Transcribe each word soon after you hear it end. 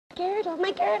girdle,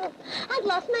 my girdle. I've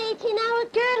lost my 18-hour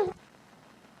girdle.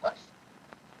 Oops,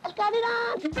 I've got it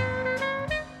on.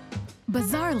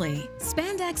 Bizarrely,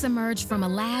 spandex emerged from a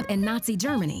lab in Nazi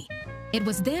Germany. It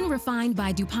was then refined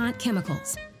by DuPont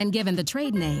Chemicals and given the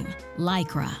trade name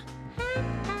Lycra.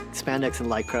 Spandex and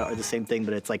Lycra are the same thing,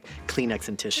 but it's like Kleenex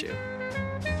and tissue.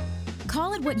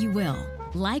 Call it what you will,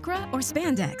 Lycra or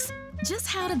spandex. Just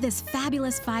how did this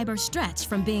fabulous fiber stretch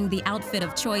from being the outfit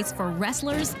of choice for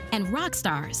wrestlers and rock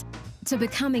stars to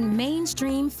becoming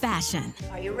mainstream fashion?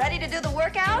 Are you ready to do the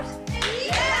workout?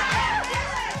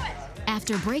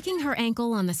 After breaking her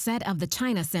ankle on the set of The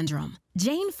China Syndrome,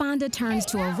 Jane Fonda turns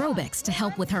to aerobics to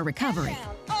help with her recovery.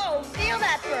 Oh, feel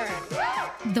that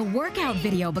burn! The workout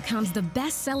video becomes the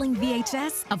best-selling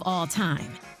VHS of all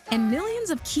time. And millions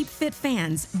of Keep Fit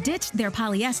fans ditched their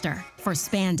polyester for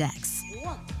spandex.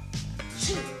 1,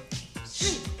 2, 3,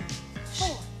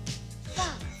 4, 5.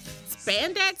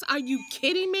 Spandex? Are you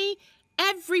kidding me?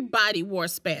 Everybody wore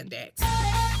spandex.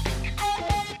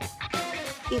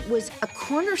 It was a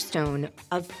cornerstone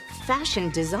of fashion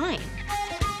design.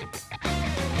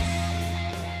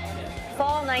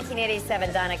 Fall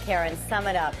 1987, Donna Karan, sum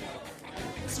it up.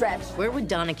 Stretch. Where would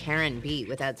Donna Karan be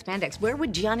without spandex? Where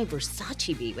would Gianni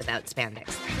Versace be without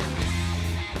spandex?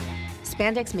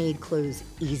 Spandex made clothes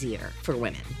easier for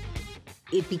women.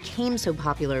 It became so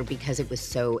popular because it was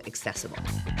so accessible.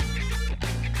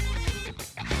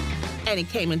 And it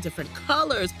came in different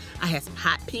colors. I had some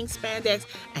hot pink spandex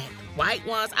and white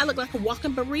ones. I looked like a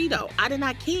walking burrito. I did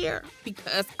not care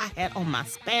because I had on my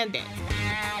spandex.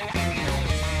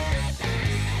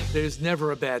 There's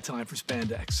never a bad time for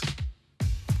spandex.